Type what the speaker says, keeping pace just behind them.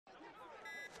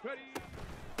They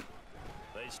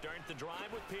start the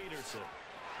drive with Peterson.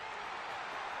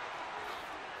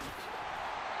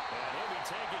 And he'll be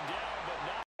taken down, but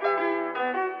not.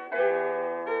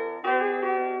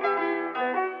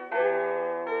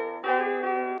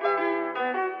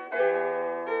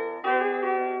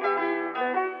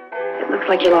 It looks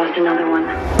like you lost another one.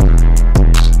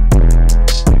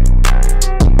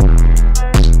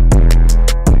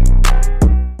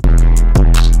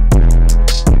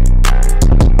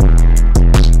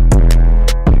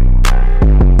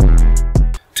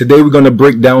 Today we're going to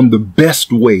break down the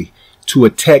best way to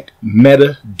attack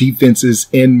meta defenses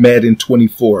in Madden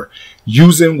 24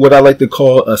 using what I like to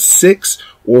call a 6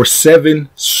 or 7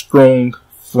 strong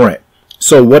front.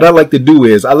 So what I like to do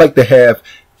is I like to have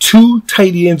 2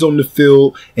 tight ends on the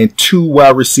field and 2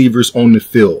 wide receivers on the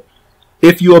field.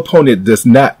 If your opponent does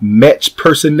not match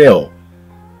personnel,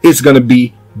 it's going to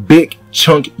be big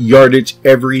chunk yardage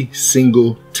every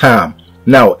single time.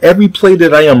 Now, every play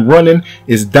that I am running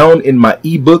is down in my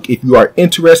ebook. If you are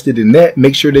interested in that,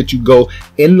 make sure that you go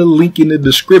in the link in the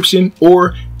description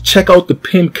or check out the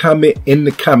pinned comment in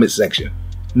the comment section.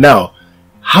 Now,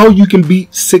 how you can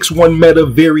beat 6-1 meta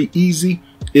very easy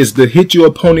is to hit your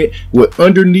opponent with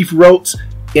underneath routes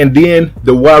and then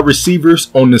the wide receivers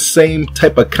on the same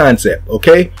type of concept,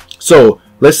 okay? So,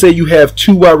 let's say you have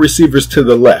 2 wide receivers to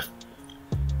the left.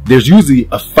 There's usually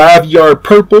a 5-yard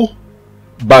purple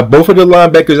by both of the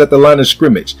linebackers at the line of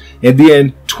scrimmage, and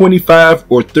then 25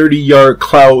 or 30-yard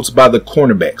clouds by the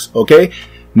cornerbacks, okay?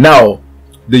 Now,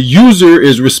 the user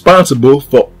is responsible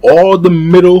for all the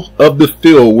middle of the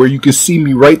field where you can see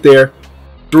me right there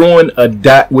throwing a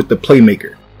dot with the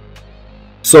playmaker.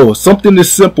 So something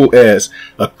as simple as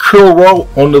a curl route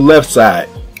on the left side,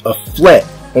 a flat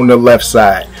on the left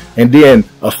side, and then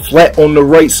a flat on the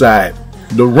right side,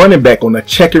 the running back on a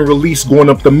check and release going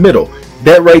up the middle.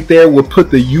 That right there will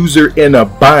put the user in a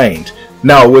bind.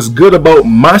 Now, what's good about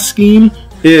my scheme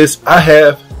is I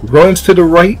have runs to the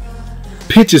right,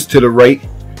 pitches to the right,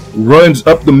 runs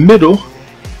up the middle,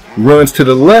 runs to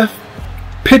the left,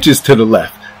 pitches to the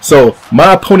left. So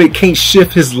my opponent can't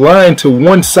shift his line to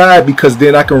one side because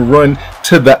then I can run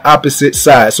to the opposite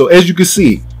side. So as you can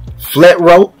see, flat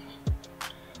route,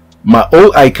 my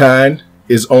O icon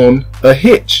is on a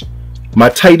hitch. My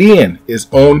tight end is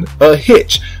on a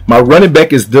hitch. My running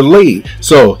back is delayed.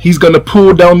 So he's going to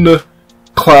pull down the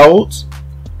clouds.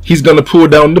 He's going to pull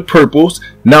down the purples.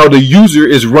 Now the user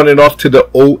is running off to the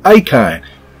O icon.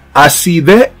 I see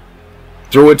that.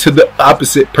 Throw it to the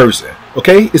opposite person.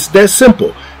 Okay? It's that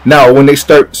simple. Now when they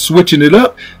start switching it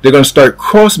up, they're going to start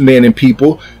cross-manning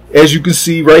people. As you can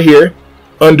see right here,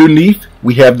 underneath,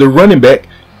 we have the running back.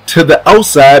 To the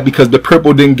outside, because the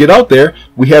purple didn't get out there,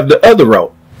 we have the other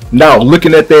route. Now,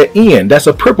 looking at that end, that's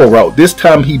a purple route. This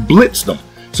time he blitzed them.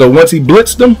 So once he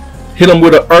blitzed them, hit him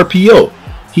with an RPO.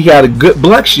 He had a good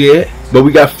block shed, but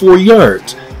we got 4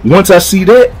 yards. Once I see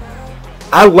that,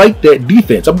 I like that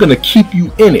defense. I'm going to keep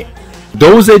you in it.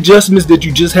 Those adjustments that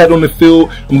you just had on the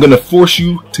field, I'm going to force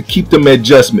you to keep them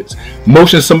adjustments.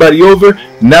 Motion somebody over.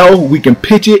 Now we can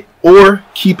pitch it or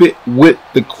keep it with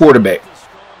the quarterback.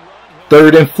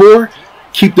 3rd and 4,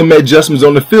 keep them adjustments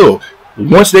on the field.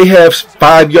 Once they have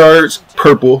 5 yards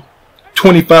purple,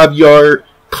 25-yard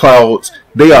clouds,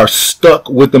 they are stuck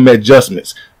with them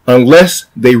adjustments unless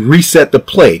they reset the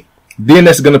play. Then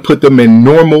that's going to put them in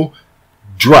normal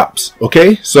drops.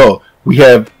 Okay, so we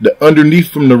have the underneath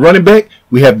from the running back.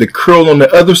 We have the curl on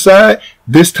the other side.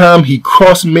 This time he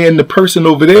cross-manned the person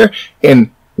over there.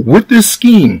 And with this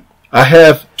scheme, I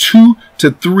have 2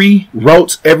 to 3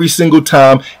 routes every single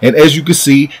time, and as you can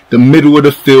see, the middle of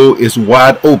the field is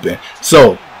wide open.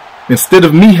 So instead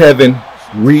of me having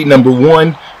read number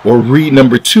 1 or read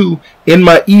number 2, in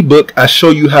my ebook I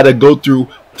show you how to go through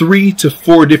 3 to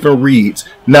 4 different reads.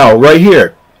 Now right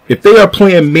here, if they are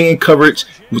playing man coverage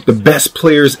with the best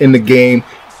players in the game,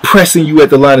 pressing you at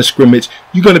the line of scrimmage,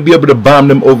 you're going to be able to bomb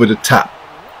them over the top.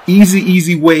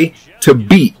 Easy way to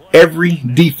beat every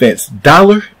defense.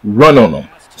 Dollar, run on them.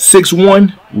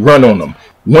 6-1, run on them.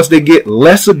 Once they get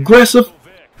less aggressive,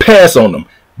 pass on them.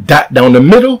 Dot down the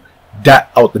middle,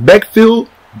 dot out the backfield,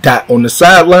 dot on the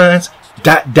sidelines,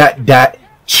 dot,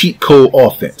 cheat code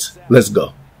offense. Let's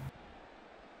go.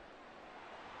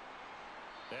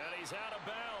 And he's out of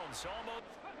bounds. Almost.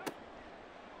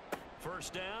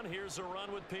 First down, here's a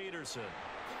run with Peterson.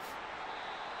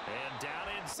 And down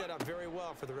in. Set up very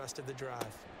well for the rest of the drive.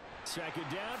 2nd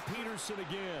down, Peterson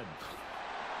again.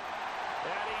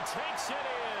 And he takes it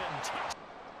in. Touch.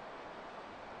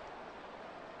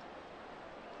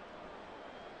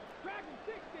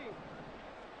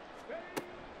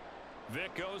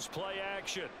 Vic goes play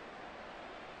action.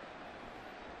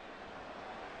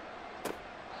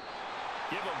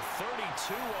 Give him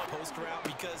 32 on Post route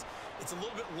because it's a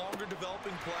little bit longer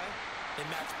developing play. And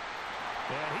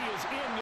he is in.